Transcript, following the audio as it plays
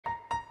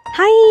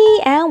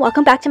Hi and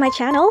welcome back to my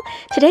channel.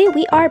 Today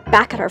we are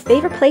back at our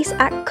favorite place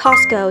at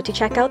Costco to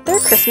check out their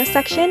Christmas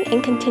section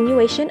in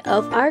continuation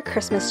of our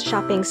Christmas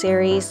shopping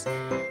series.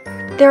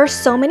 There are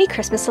so many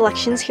Christmas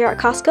selections here at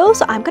Costco,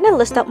 so I'm going to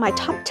list out my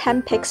top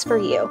 10 picks for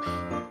you.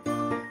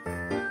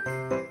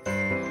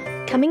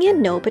 Coming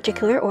in no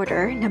particular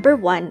order, number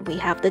 1, we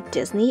have the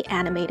Disney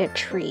animated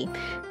tree.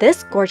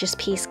 This gorgeous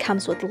piece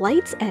comes with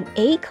lights and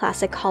 8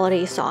 classic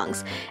holiday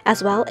songs,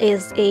 as well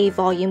as a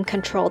volume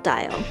control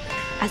dial.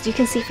 As you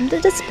can see from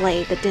the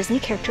display, the Disney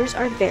characters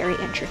are very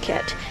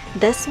intricate.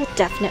 This will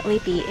definitely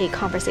be a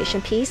conversation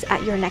piece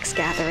at your next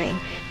gathering.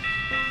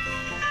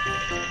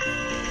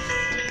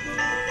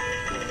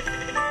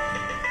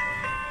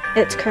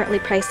 It's currently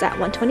priced at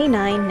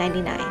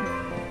 $129.99.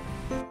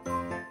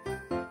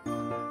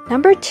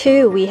 Number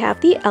 2, we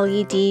have the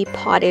LED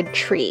potted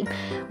tree.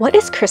 What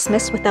is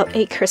Christmas without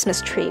a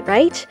Christmas tree,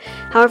 right?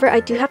 However, I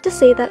do have to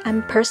say that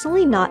I'm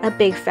personally not a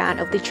big fan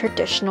of the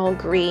traditional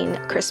green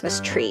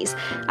Christmas trees.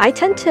 I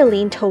tend to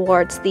lean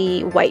towards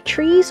the white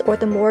trees or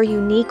the more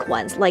unique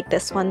ones like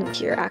this one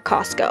here at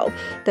Costco.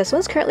 This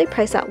one's currently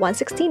priced at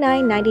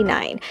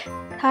 $169.99.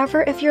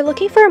 However, if you're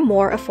looking for a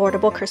more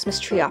affordable Christmas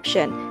tree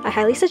option, I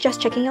highly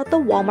suggest checking out the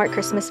Walmart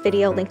Christmas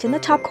video linked in the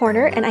top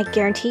corner, and I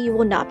guarantee you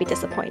will not be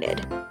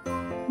disappointed.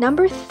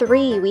 Number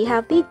 3, we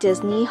have the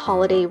Disney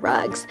holiday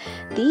rugs.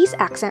 These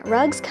accent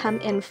rugs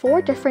come in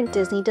 4 different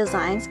Disney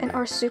designs and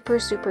are super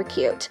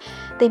cute.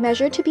 They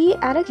measure to be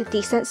at a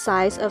decent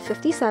size of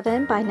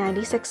 57 by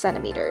 96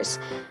 centimeters.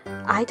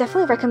 I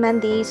definitely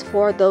recommend these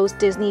for those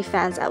Disney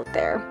fans out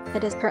there.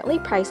 It is currently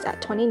priced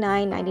at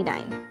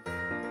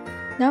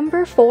 $29.99.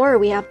 Number 4,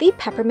 we have the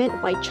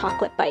peppermint white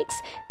chocolate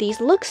bites.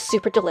 These look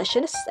super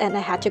delicious and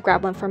I had to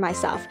grab one for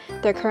myself.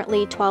 They're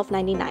currently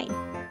 $12.99.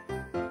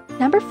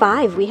 Number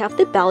 5, we have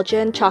the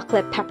Belgian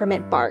chocolate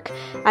peppermint bark.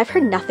 I've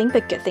heard nothing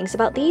but good things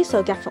about these,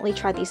 so definitely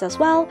try these as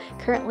well.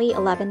 Currently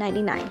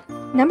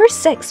 $11.99. Number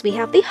 6, we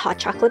have the hot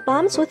chocolate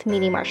bombs with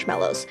mini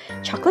marshmallows.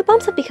 Chocolate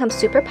bombs have become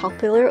super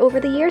popular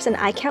over the years, and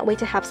I can't wait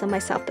to have some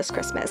myself this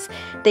Christmas.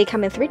 They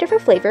come in 3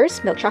 different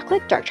flavors: milk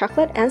chocolate, dark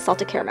chocolate, and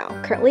salted caramel.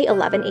 Currently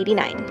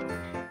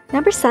 $11.89.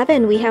 Number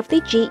 7, we have the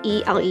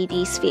GE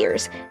LED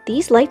spheres.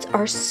 These lights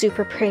are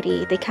super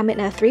pretty. They come in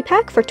a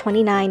 3-pack for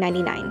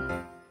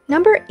 $29.99.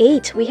 Number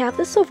 8, we have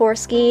the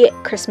Swarovski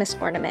Christmas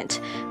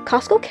ornament.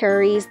 Costco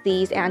carries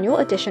these annual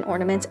edition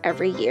ornaments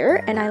every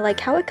year, and I like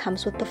how it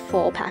comes with the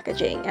full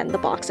packaging and the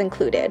box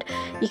included.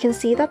 You can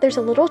see that there's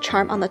a little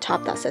charm on the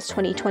top that says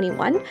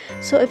 2021,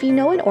 so if you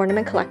know an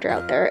ornament collector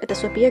out there,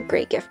 this would be a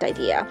great gift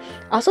idea.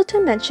 Also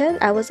to mention,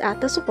 I was at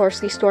the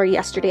Swarovski store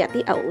yesterday at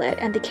the outlet,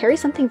 and they carry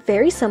something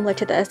very similar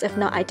to this, if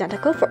not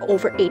identical, for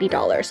over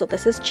 $80, so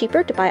this is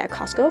cheaper to buy at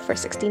Costco for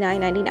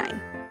 $69.99.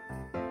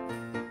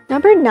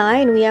 Number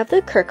 9, we have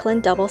the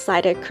Kirkland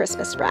double-sided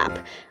Christmas wrap.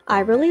 I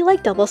really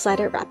like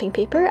double-sided wrapping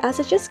paper as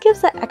it just gives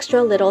that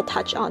extra little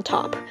touch on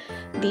top.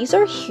 These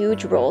are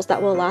huge rolls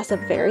that will last a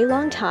very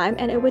long time,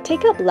 and it would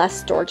take up less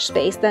storage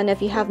space than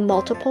if you have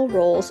multiple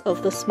rolls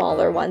of the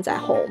smaller ones at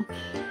home.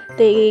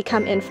 They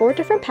come in 4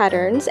 different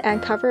patterns and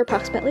cover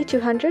approximately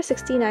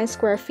 269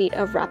 square feet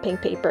of wrapping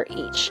paper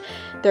each.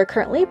 They're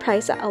currently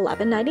priced at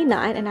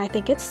 $11.99, and I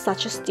think it's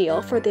such a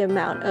steal for the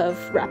amount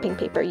of wrapping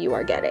paper you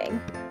are getting.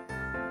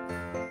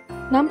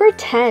 Number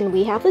 10,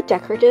 we have the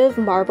decorative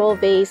marble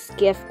vase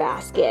gift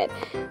basket.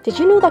 Did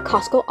you know that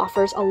Costco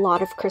offers a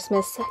lot of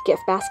Christmas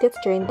gift baskets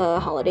during the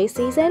holiday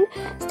season?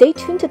 Stay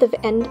tuned to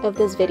the end of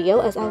this video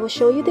as I will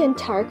show you the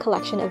entire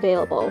collection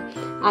available.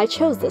 I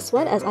chose this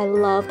one as I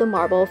love the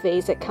marble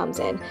vase it comes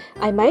in.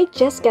 I might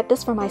just get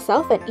this for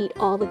myself and eat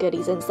all the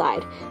goodies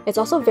inside. It's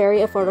also very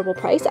affordable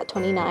price at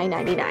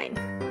 $29.99.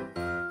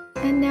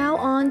 And now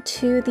on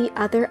to the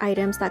other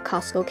items that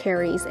Costco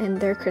carries in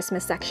their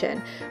Christmas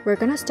section. We're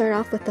going to start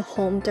off with the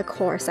home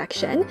decor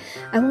section.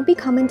 I won't be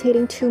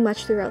commentating too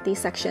much throughout these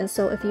sections,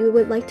 so if you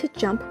would like to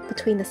jump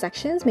between the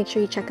sections, make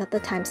sure you check out the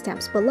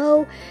timestamps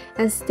below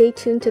and stay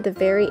tuned to the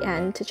very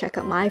end to check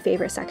out my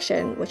favorite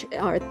section, which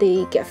are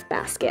the gift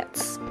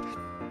baskets.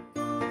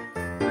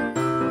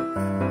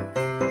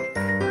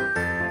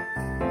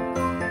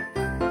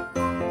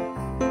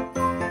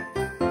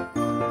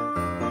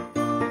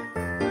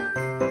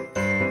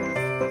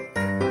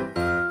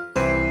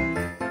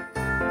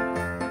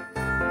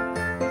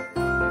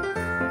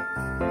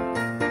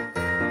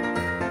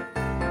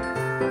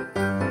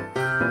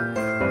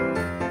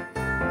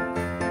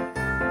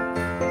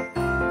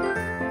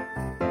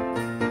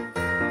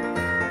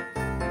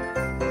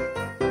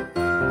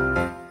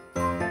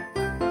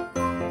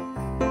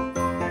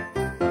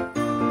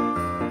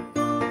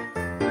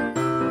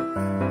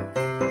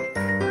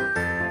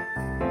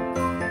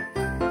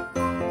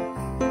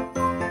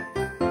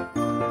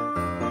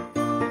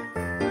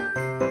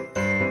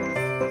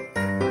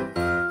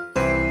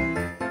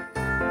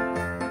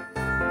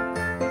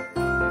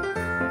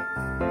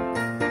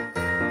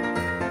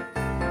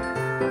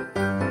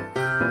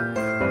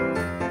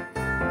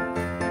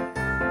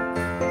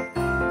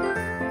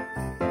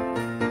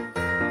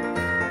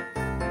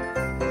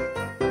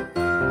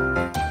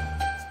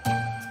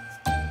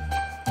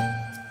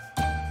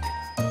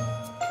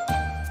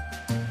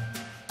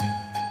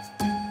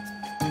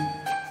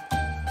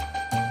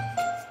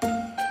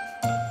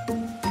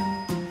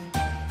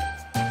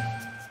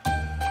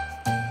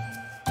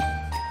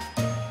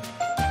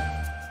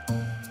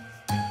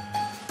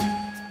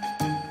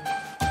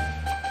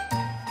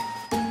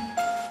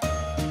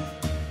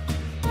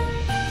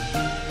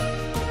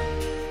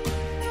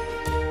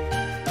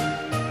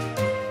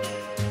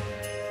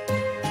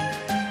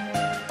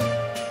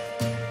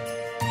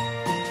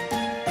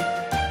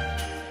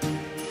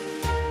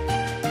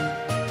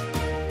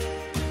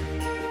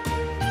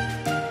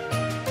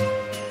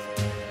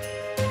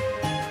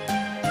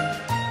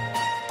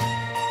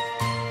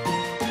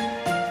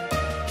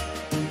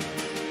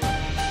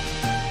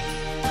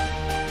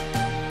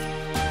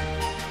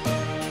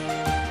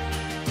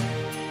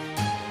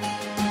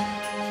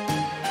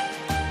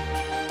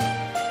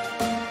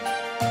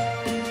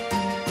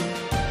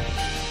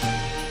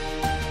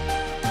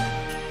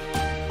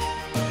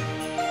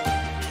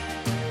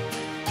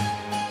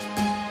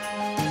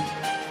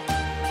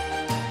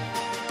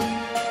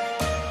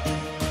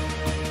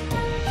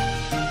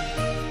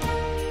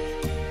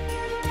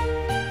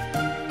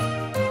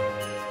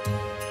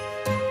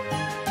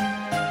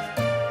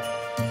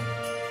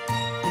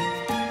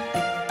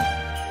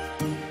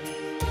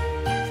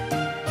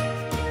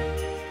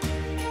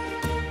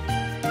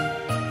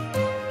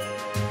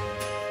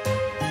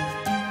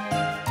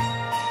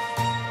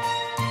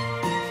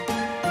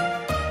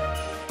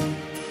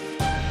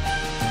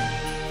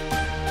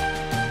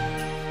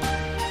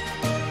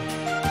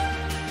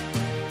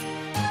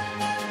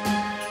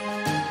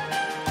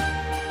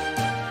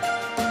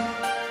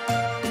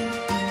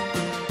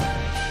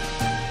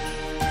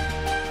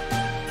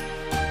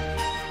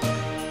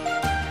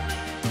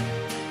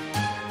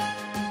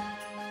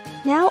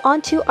 Now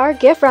onto our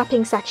gift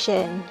wrapping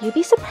section. You'd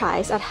be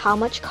surprised at how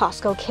much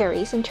Costco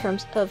carries in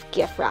terms of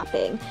gift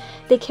wrapping.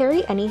 They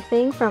carry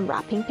anything from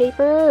wrapping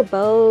paper,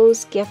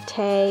 bows, gift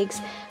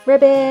tags,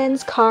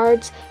 ribbons,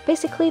 cards,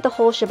 basically the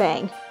whole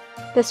shebang.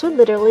 This would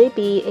literally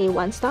be a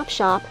one-stop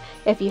shop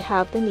if you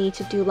have the need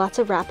to do lots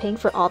of wrapping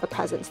for all the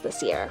presents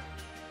this year.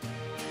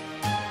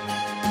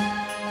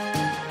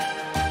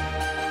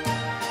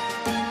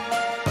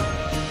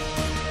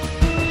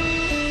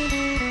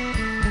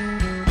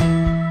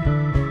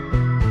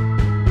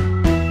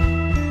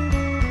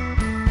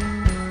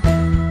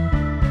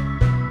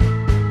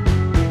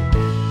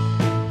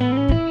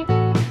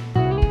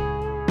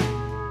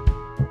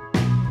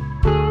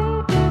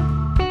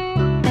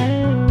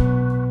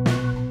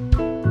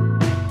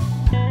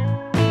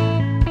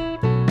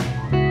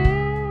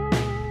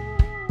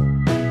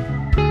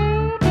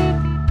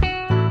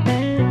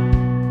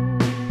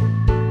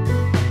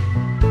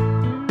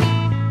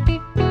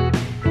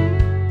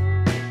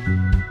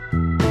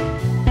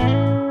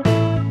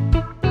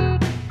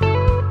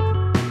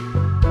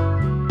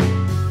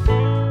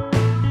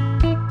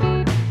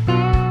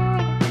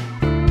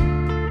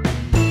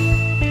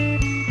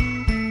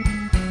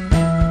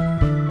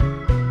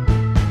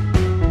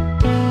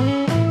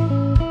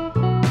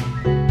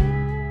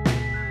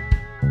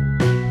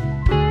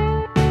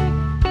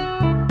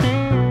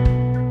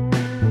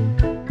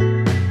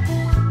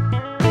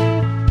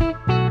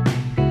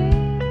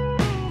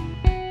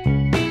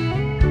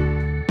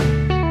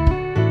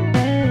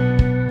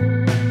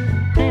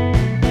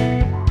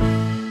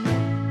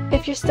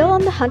 If you're still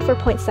on the hunt for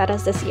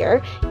poinsettias this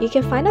year, you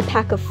can find a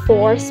pack of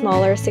 4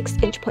 smaller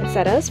 6-inch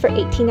poinsettias for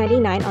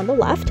 $18.99 on the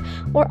left,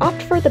 or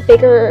opt for the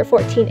bigger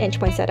 14-inch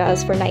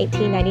poinsettias for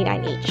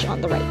 $19.99 each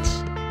on the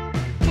right.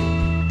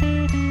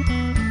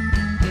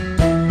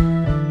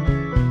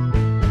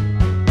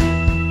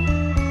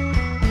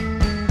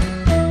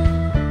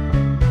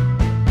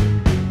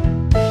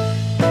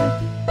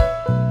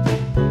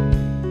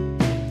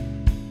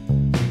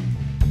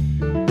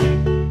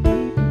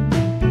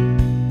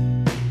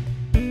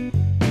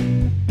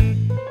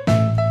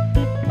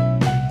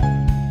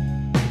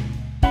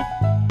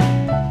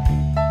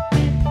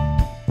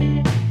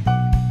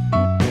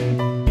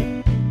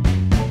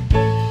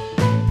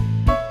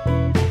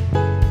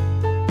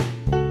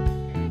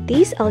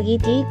 These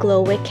LED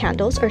glow wick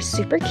candles are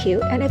super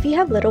cute, and if you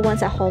have little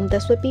ones at home,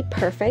 this would be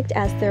perfect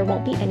as there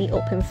won't be any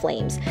open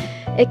flames.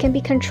 It can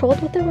be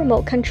controlled with a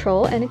remote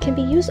control, and it can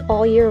be used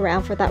all year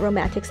round for that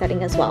romantic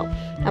setting as well.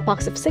 A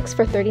box of 6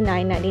 for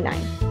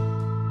 $39.99.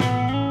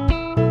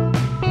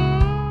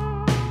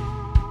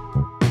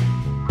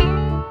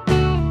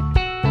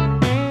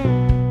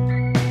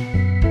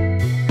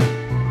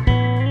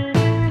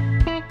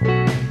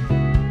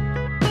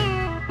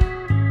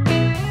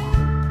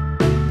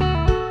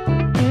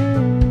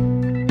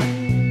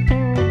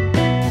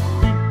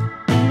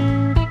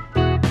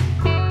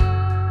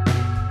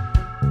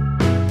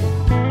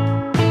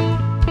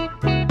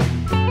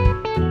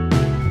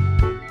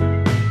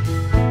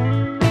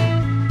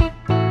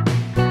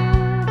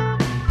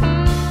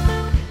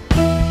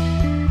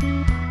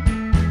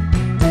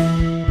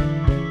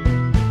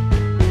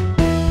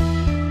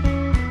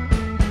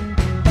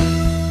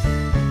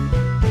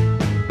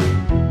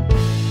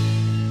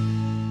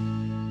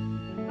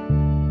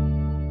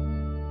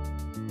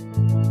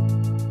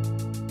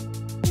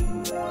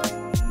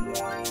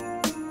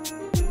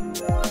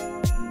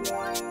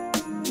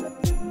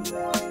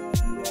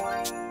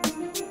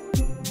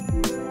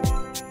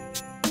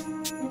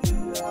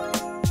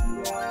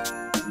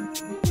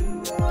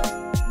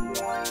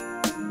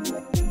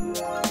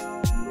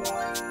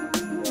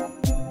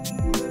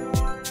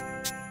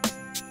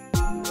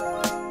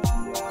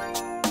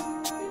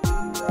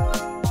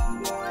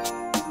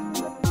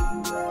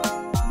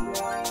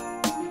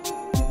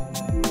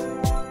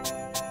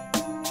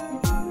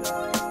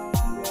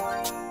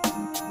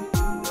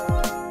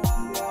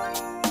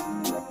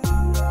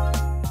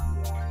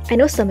 I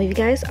know some of you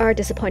guys are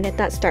disappointed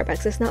that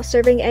Starbucks is not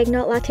serving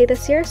eggnog latte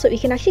this year, so you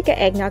can actually get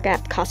eggnog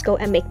at Costco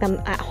and make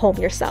them at home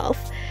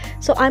yourself.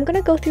 So I'm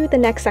gonna go through the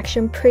next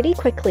section pretty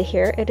quickly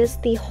here. It is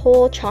the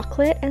whole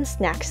chocolate and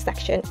snacks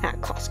section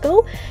at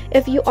Costco.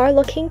 If you are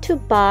looking to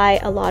buy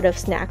a lot of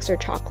snacks or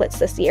chocolates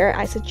this year,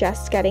 I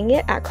suggest getting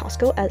it at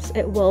Costco as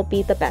it will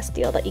be the best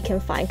deal that you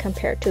can find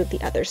compared to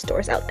the other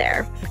stores out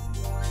there.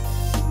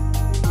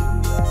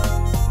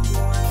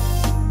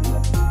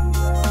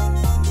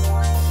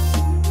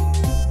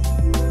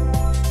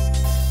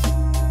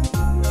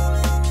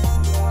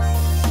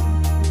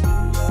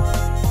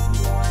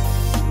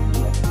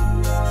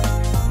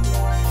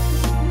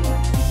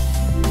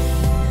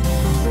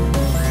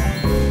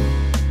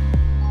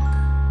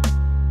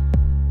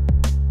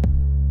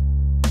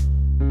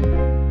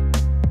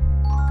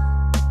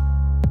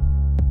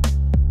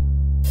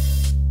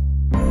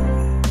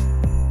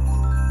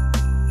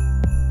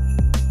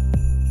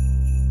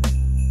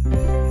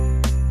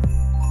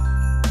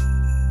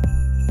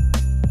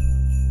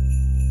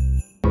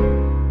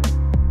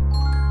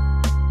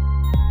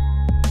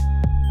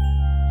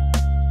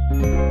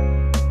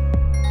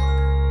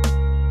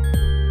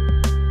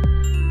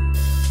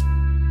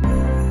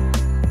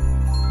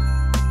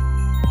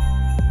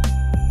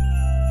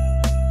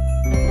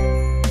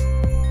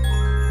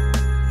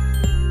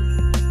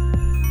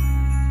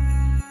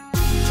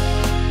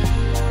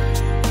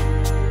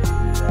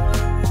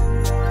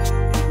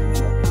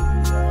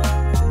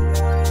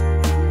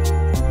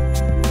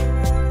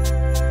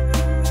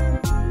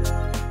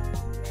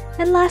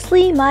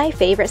 lastly, my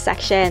favorite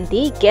section,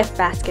 the gift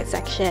basket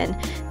section.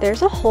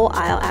 There's a whole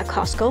aisle at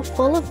Costco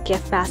full of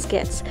gift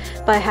baskets,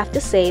 but I have to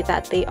say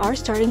that they are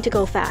starting to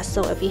go fast,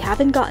 so if you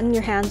haven't gotten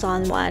your hands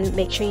on one,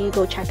 make sure you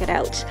go check it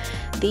out.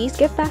 These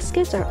gift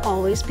baskets are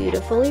always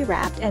beautifully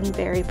wrapped and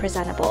very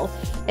presentable.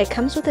 It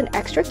comes with an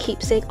extra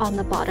keepsake on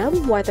the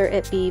bottom, whether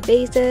it be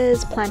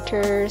vases,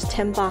 planters,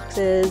 tin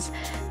boxes,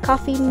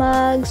 coffee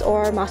mugs,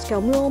 or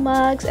Moscow Mule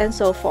mugs, and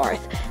so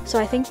forth. So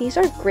I think these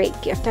are great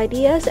gift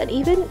ideas and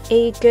even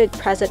a good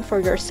present for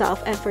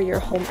yourself and for your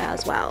home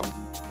as well.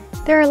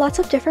 There are lots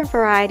of different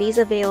varieties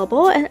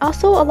available and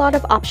also a lot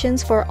of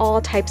options for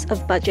all types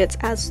of budgets,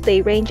 as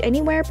they range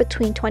anywhere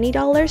between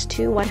 $20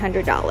 to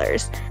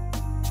 $100.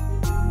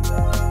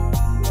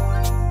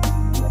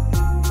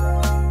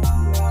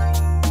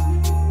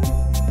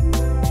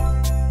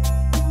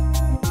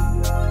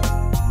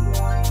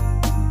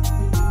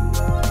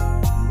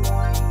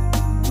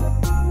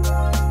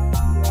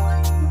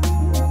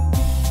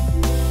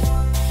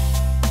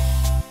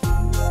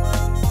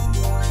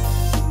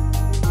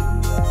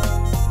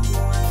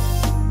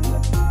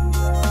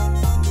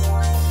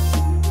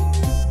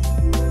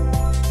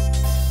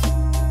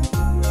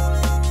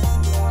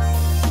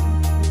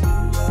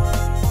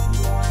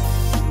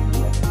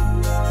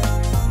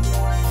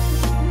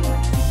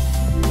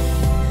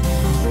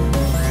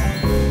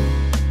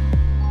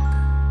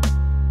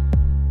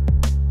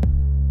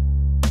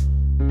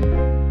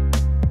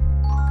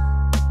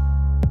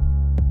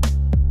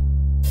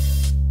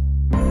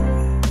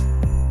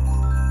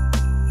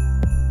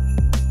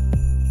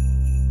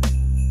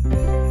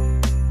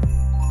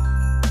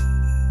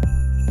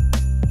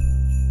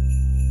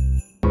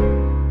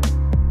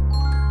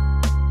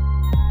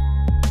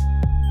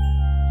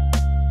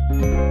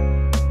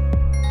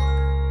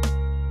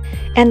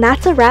 And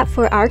that's a wrap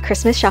for our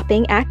Christmas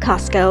shopping at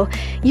Costco.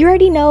 You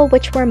already know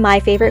which were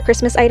my favorite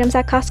Christmas items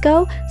at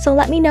Costco, so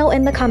let me know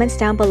in the comments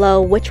down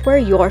below which were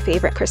your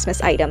favorite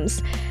Christmas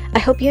items. I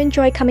hope you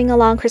enjoyed coming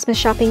along Christmas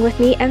shopping with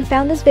me and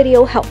found this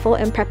video helpful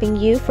in prepping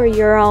you for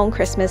your own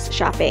Christmas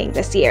shopping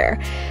this year.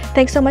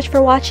 Thanks so much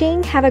for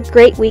watching, have a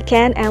great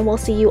weekend, and we'll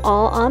see you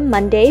all on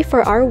Monday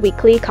for our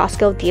weekly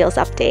Costco deals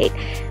update.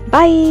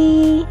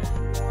 Bye!